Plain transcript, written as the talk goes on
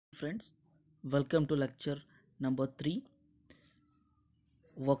friends, welcome to lecture number 3,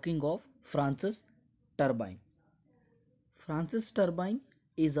 working of Francis turbine. Francis turbine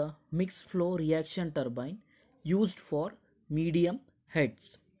is a mixed flow reaction turbine used for medium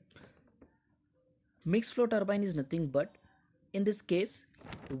heads. Mixed flow turbine is nothing but, in this case,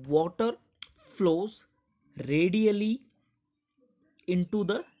 water flows radially into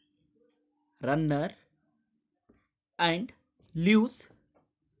the runner and leaves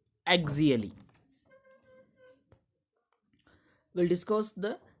axially. We'll discuss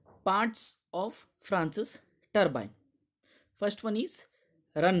the parts of Francis turbine. First one is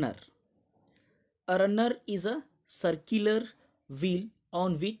runner. A runner is a circular wheel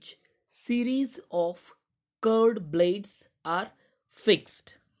on which series of curved blades are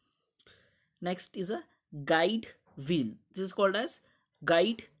fixed. Next is a guide wheel. This is called as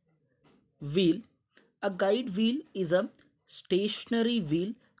guide wheel. A guide wheel is a stationary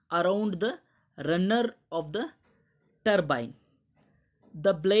wheel around the runner of the turbine.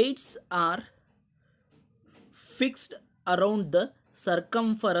 The blades are fixed around the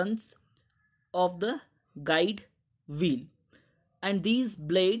circumference of the guide wheel, and these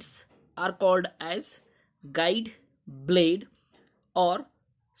blades are called as guide blade or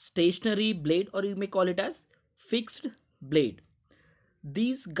stationary blade, or you may call it as fixed blade.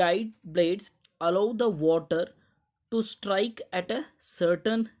 These guide blades allow the water to strike at a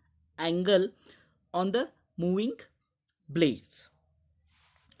certain angle on the moving blades.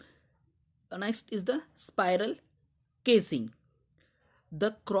 Next is the spiral casing.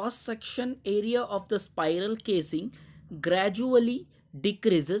 The cross-section area of the spiral casing gradually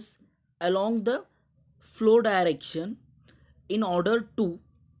decreases along the flow direction in order to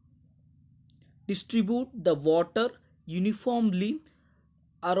distribute the water uniformly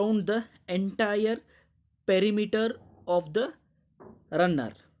around the entire perimeter of the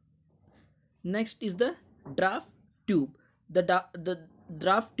runner. Next is the draft tube. The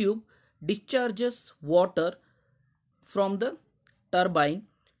draft tube discharges water from the turbine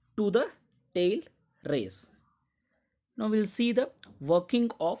to the tail race. Now we'll see the working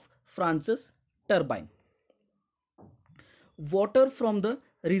of Francis turbine. Water from the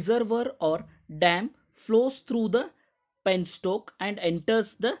reservoir or dam flows through the penstoke and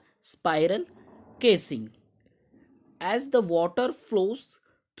enters the spiral casing. As the water flows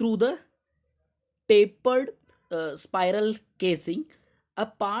through the tapered spiral casing, a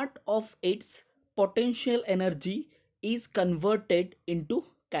part of its potential energy is converted into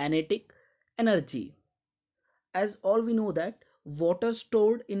kinetic energy. As all we know that water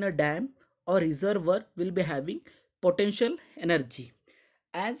stored in a dam or reservoir will be having potential energy.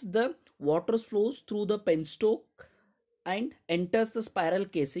 As the water flows through the penstoke and enters the spiral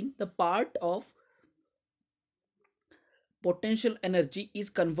casing, the part of potential energy is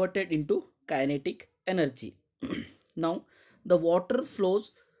converted into kinetic energy. Now the water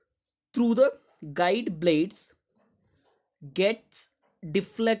flows through the guide blades, gets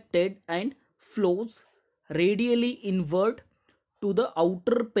deflected and flows radially inward to the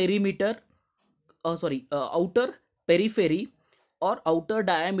outer periphery or outer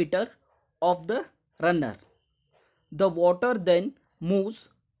diameter of the runner. The water then moves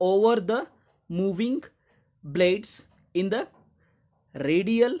over the moving blades in the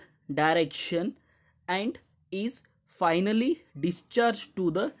radial direction and is finally discharged to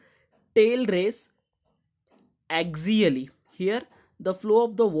the tail race axially. Here the flow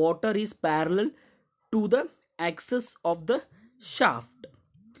of the water is parallel to the axis of the shaft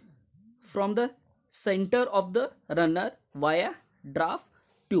from the center of the runner via draft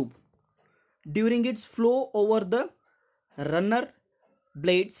tube. During its flow over the runner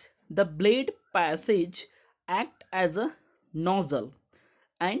blades, the blade passage act as a nozzle,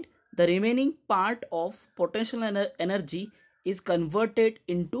 and the remaining part of potential energy is converted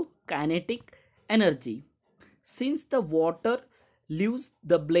into kinetic energy. Since the water leaves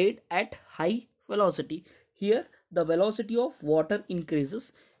the blade at high velocity, here the velocity of water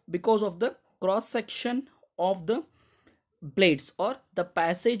increases because of the cross section of the blades, or the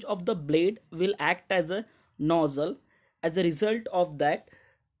passage of the blade will act as a nozzle. As a result of that,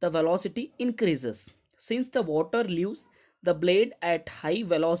 the velocity increases. Since the water leaves the blade at high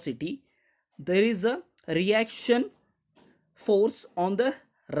velocity, there is a reaction force on the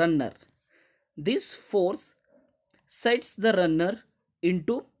runner. This force sets the runner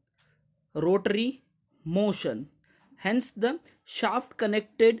into rotary motion. Hence the shaft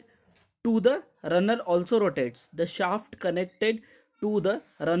connected to the runner also rotates. The shaft connected to the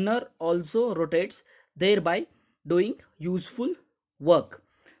runner also rotates, thereby doing useful work.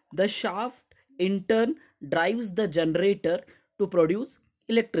 The shaft in turn drives the generator to produce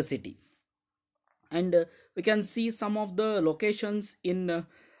electricity. And we can see some of the locations in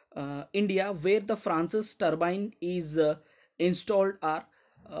India where the Francis turbine is installed are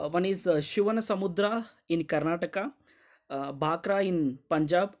one is Shivana Samudra in Karnataka, Bhakra in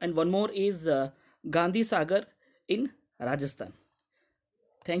Punjab, and one more is Gandhi Sagar in Rajasthan.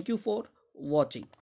 Thank you for watching.